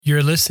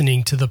You're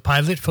listening to the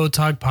Pilot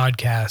Photog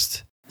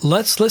podcast.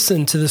 Let's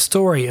listen to the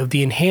story of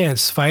the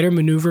Enhanced Fighter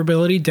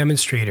Maneuverability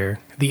Demonstrator,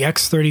 the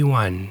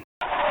X-31.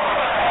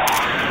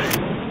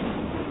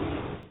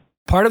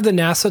 Part of the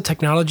NASA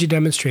technology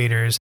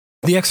demonstrators,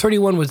 the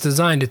X-31 was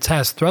designed to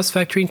test thrust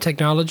vectoring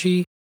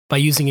technology by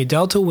using a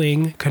delta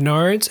wing,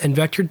 canards, and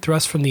vectored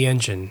thrust from the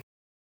engine.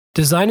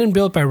 Designed and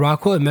built by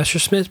Rockwell and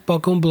Messerschmitt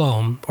Buk &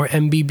 Blohm, or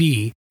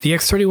MBB, the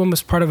X-31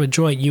 was part of a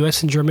joint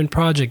US and German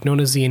project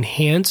known as the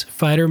Enhanced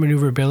Fighter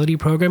Maneuverability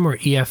Program, or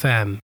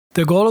EFM.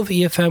 The goal of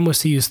EFM was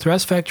to use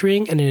thrust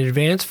vectoring and an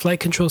advanced flight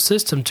control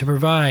system to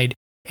provide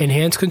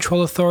enhanced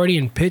control authority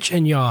in pitch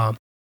and yaw.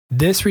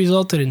 This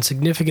resulted in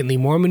significantly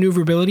more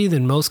maneuverability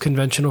than most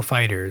conventional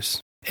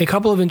fighters. A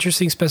couple of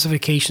interesting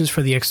specifications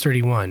for the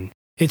X-31.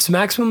 Its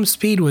maximum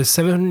speed was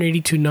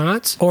 782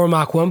 knots, or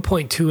Mach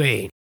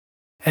 1.28.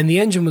 And the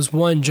engine was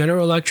one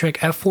General Electric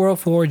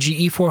F404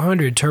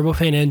 GE400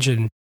 turbofan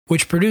engine,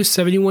 which produced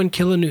 71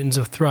 kilonewtons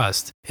of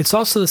thrust. It's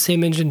also the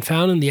same engine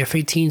found in the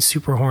F-18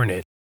 Super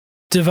Hornet.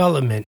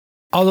 Development.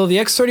 Although the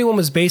X-31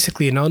 was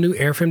basically an all-new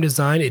airframe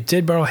design, it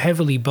did borrow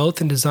heavily both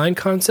in design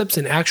concepts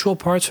and actual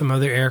parts from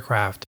other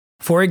aircraft.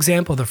 For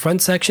example, the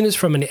front section is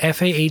from an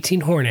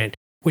FA-18 Hornet,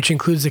 which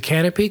includes the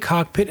canopy,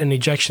 cockpit, and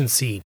ejection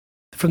seat.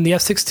 From the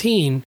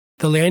F-16,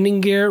 the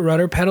landing gear,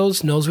 rudder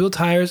pedals, nosewheel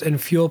tires,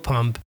 and fuel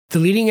pump. The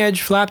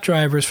leading-edge flap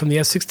drivers from the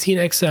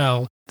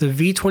F-16XL, the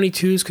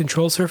V-22's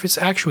control surface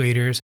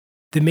actuators,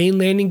 the main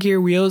landing gear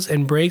wheels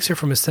and brakes are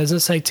from a Cessna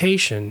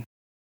Citation.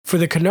 For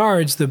the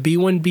canards, the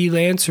B-1B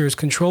Lancer's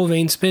control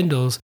vane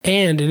spindles,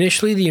 and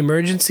initially the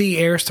emergency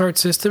air start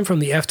system from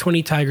the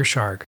F-20 Tiger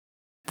Shark.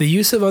 The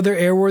use of other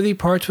airworthy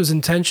parts was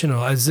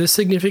intentional, as this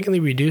significantly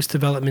reduced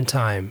development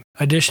time.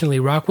 Additionally,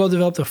 Rockwell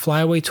developed a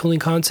flyaway tooling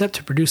concept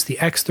to produce the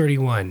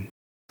X-31.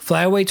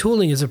 Flyaway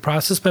tooling is a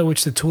process by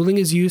which the tooling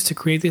is used to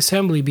create the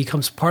assembly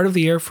becomes part of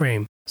the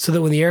airframe, so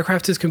that when the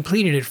aircraft is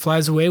completed, it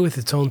flies away with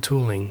its own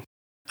tooling.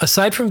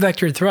 Aside from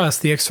vectored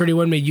thrust, the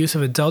X-31 made use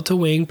of a delta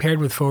wing paired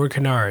with forward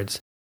canards.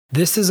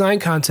 This design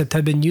concept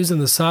had been used on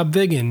the Saab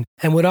Viggen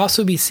and would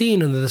also be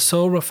seen on the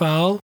Dassault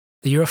Rafale,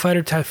 the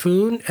Eurofighter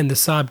Typhoon, and the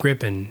Saab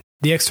Gripen.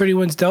 The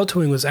X-31's delta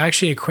wing was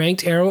actually a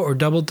cranked arrow or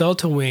double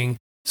delta wing,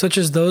 such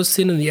as those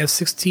seen on the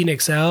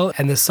F-16XL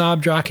and the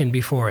Saab Draken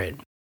before it.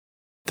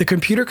 The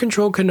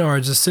computer-controlled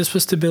canards assist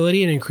with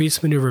stability and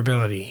increase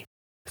maneuverability.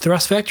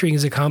 Thrust vectoring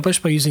is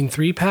accomplished by using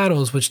 3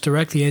 paddles which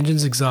direct the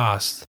engine's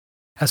exhaust.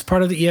 As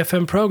part of the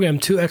EFM program,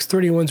 2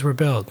 X-31s were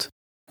built,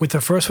 with the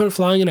first one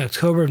flying in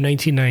October of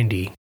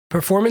 1990.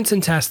 Performance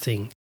and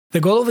testing. The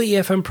goal of the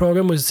EFM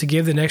program was to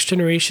give the next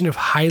generation of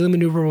highly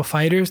maneuverable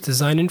fighters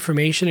design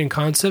information and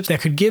concepts that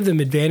could give them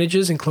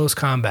advantages in close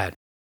combat.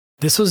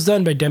 This was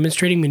done by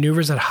demonstrating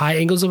maneuvers at high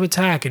angles of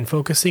attack and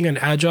focusing on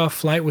agile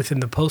flight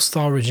within the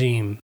post-stall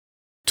regime.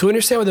 To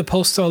understand what the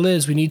post-stall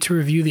is, we need to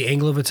review the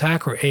angle of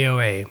attack, or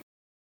AOA.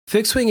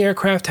 Fixed-wing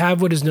aircraft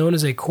have what is known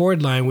as a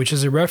chord line, which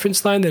is a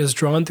reference line that is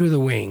drawn through the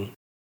wing.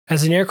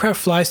 As an aircraft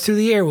flies through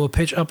the air, it will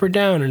pitch up or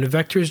down, and a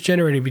vector is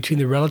generated between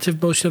the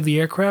relative motion of the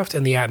aircraft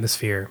and the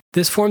atmosphere.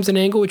 This forms an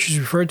angle which is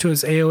referred to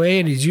as AOA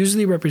and is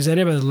usually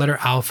represented by the letter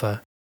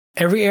alpha.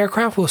 Every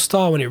aircraft will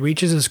stall when it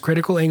reaches its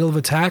critical angle of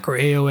attack, or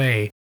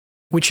AOA,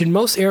 which in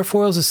most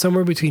airfoils is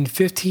somewhere between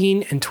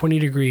 15 and 20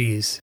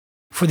 degrees.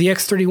 For the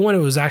X-31, it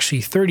was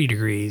actually 30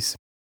 degrees.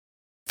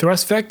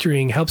 Thrust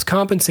vectoring helps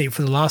compensate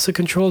for the loss of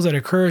controls that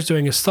occurs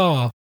during a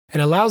stall and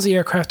allows the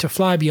aircraft to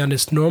fly beyond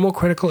its normal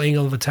critical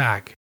angle of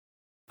attack.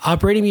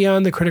 Operating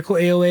beyond the critical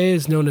AOA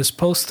is known as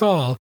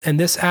post-stall, and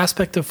this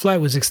aspect of flight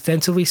was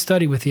extensively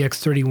studied with the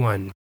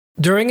X-31.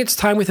 During its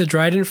time with the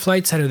Dryden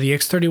Flight Center, the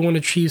X-31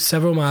 achieved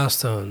several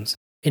milestones.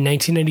 In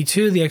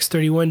 1992, the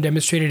X-31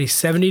 demonstrated a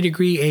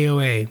 70-degree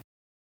AOA.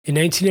 In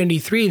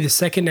 1993, the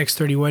second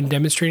X-31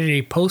 demonstrated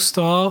a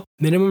post-stall,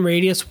 minimum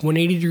radius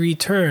 180-degree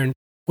turn,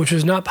 which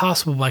was not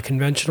possible by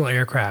conventional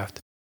aircraft.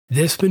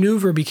 This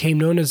maneuver became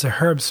known as the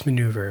Herbst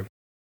maneuver.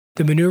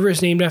 The maneuver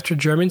is named after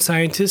German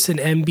scientist and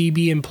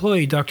MBB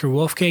employee Dr.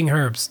 Wolfgang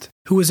Herbst,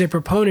 who was a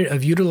proponent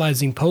of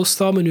utilizing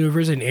post-stall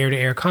maneuvers in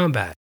air-to-air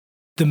combat.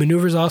 The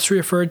maneuver is also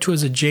referred to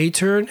as a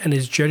J-turn and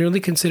is generally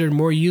considered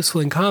more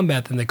useful in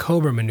combat than the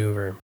Cobra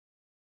maneuver.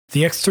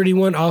 The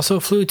X-31 also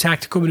flew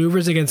tactical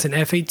maneuvers against an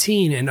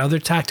F-18 and other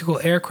tactical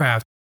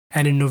aircraft,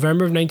 and in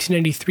November of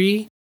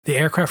 1993, the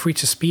aircraft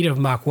reached a speed of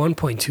Mach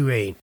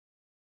 1.28.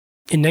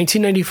 In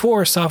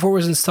 1994, software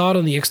was installed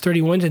on the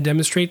X-31 to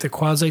demonstrate the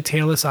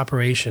quasi-tailless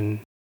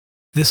operation.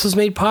 This was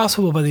made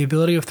possible by the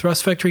ability of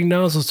thrust vectoring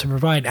nozzles to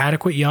provide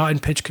adequate yaw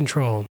and pitch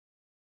control.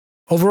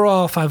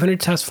 Overall, 500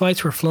 test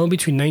flights were flown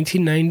between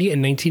 1990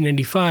 and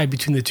 1995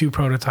 between the 2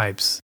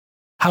 prototypes.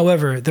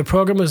 However, the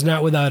program was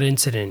not without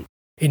incident.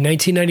 In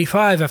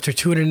 1995, after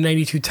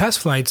 292 test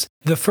flights,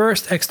 the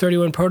first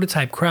X-31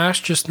 prototype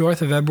crashed just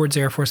north of Edwards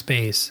Air Force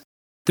Base.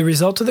 The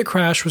result of the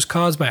crash was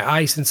caused by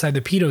ice inside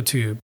the pitot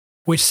tube,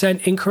 which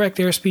sent incorrect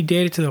airspeed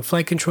data to the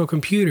flight control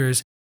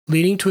computers,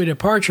 leading to a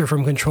departure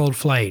from controlled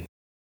flight.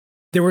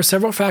 There were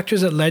several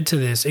factors that led to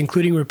this,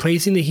 including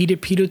replacing the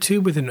heated pitot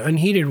tube with an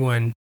unheated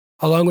one,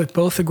 along with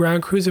both the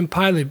ground crews and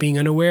pilot being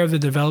unaware of the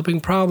developing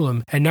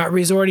problem and not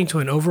resorting to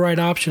an override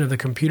option of the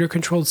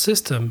computer-controlled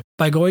system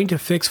by going to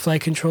fixed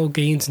flight control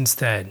gains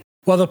instead.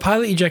 While the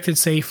pilot ejected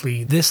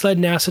safely, this led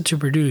NASA to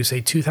produce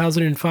a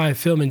 2005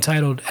 film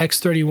entitled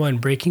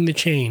X-31 Breaking the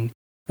Chain,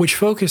 which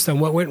focused on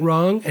what went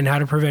wrong and how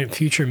to prevent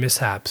future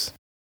mishaps.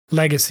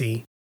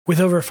 Legacy. With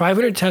over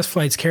 500 test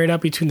flights carried out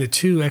between the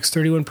two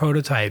X-31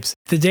 prototypes,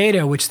 the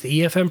data which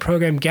the EFM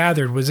program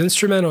gathered was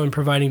instrumental in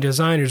providing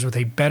designers with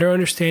a better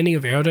understanding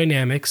of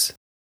aerodynamics,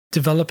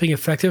 developing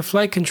effective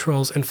flight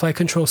controls and flight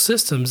control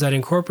systems that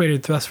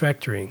incorporated thrust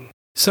vectoring.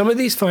 Some of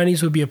these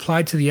findings would be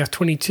applied to the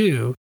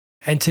F-22,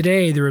 and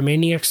today the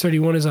remaining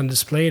X-31 is on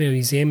display in a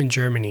museum in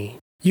Germany.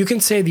 You can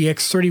say the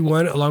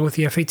X-31, along with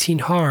the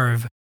F-18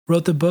 Harv,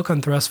 wrote the book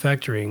on thrust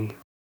vectoring.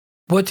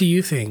 What do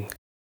you think?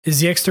 Is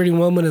the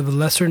X-31 one of the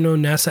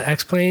lesser-known NASA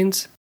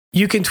X-planes?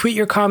 You can tweet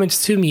your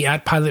comments to me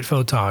at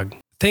PilotPhotog.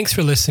 Thanks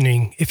for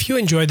listening. If you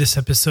enjoyed this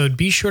episode,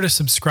 be sure to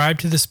subscribe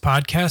to this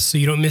podcast so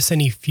you don't miss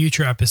any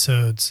future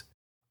episodes.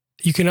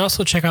 You can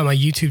also check out my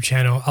YouTube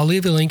channel. I'll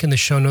leave a link in the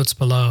show notes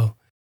below.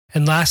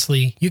 And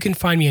lastly, you can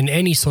find me on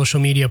any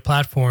social media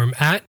platform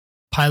at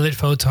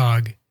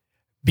PilotPhotog.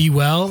 Be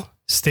well,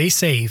 stay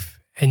safe,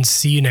 and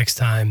see you next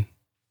time.